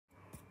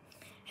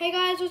Hey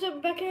guys, what's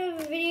up? Back in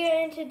another video,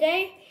 and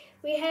today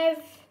we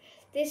have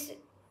this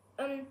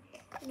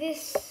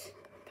this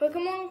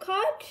Pokemon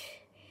card.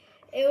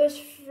 It was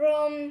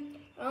from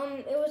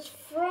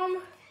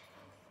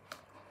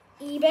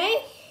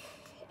eBay,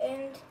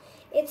 and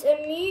it's a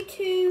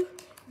Mewtwo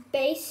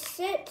base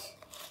set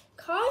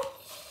card.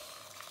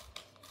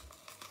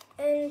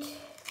 And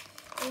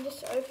I'm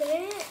just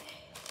opening it,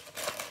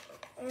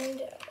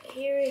 and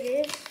here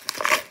it is.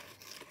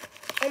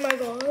 Oh my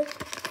god.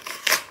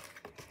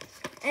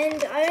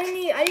 And I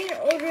didn't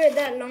order it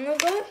that long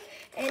ago,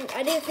 and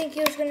I didn't think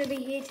it was going to be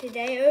here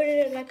today. I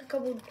ordered it like a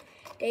couple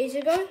days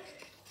ago.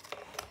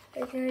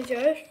 Like no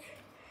joke.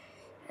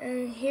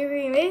 And here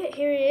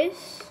it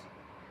is.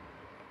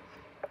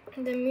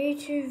 The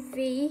Mewtwo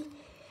V.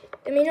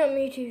 I mean, not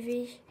Mewtwo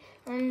V.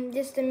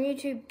 Just the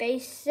Mewtwo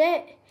base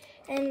set.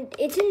 And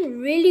it's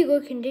in really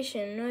good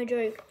condition, no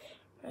joke.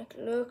 Like,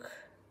 look.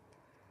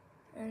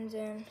 And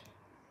then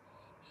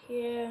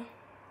here.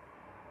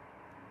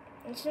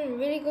 It's in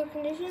really good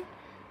condition.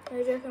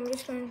 No joke, I'm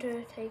just going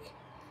to take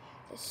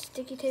the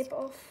sticky tape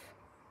off.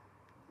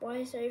 Why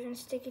is there even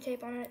sticky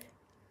tape on it?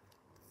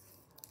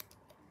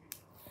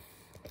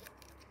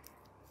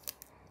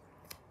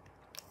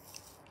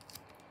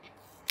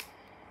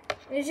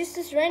 It was just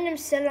this random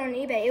seller on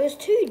eBay. It was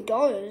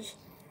 $2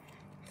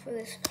 for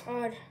this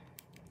card.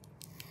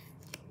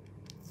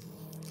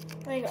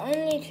 Like,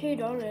 only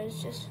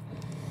 $2 just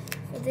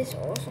for this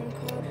awesome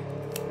card.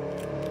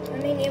 I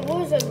mean, it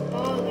was a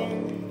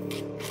bargain.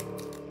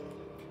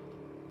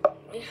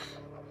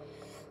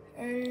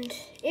 And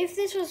if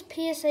this was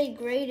PSA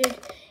graded,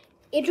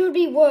 it would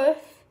be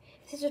worth,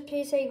 if this was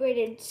PSA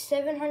graded,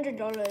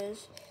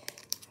 $700.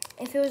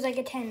 If it was like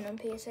a 10 on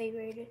PSA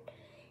graded.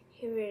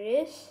 Here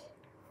it is.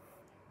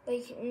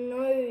 Like,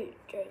 no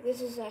joke,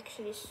 this is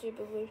actually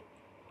super good.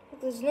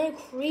 There's no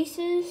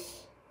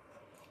creases.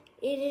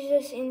 It is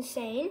just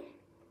insane.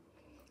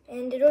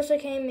 And it also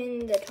came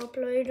in the top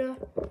loader.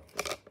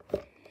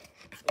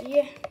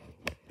 Yeah.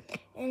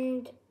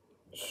 And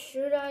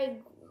should I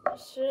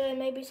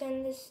maybe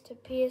send this to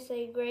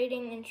PSA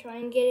grading and try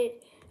and get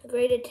it a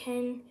graded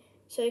 10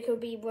 so it could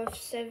be worth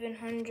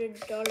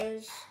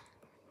 $700?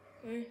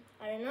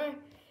 I don't know.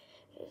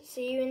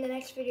 See you in the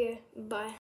next video. Bye.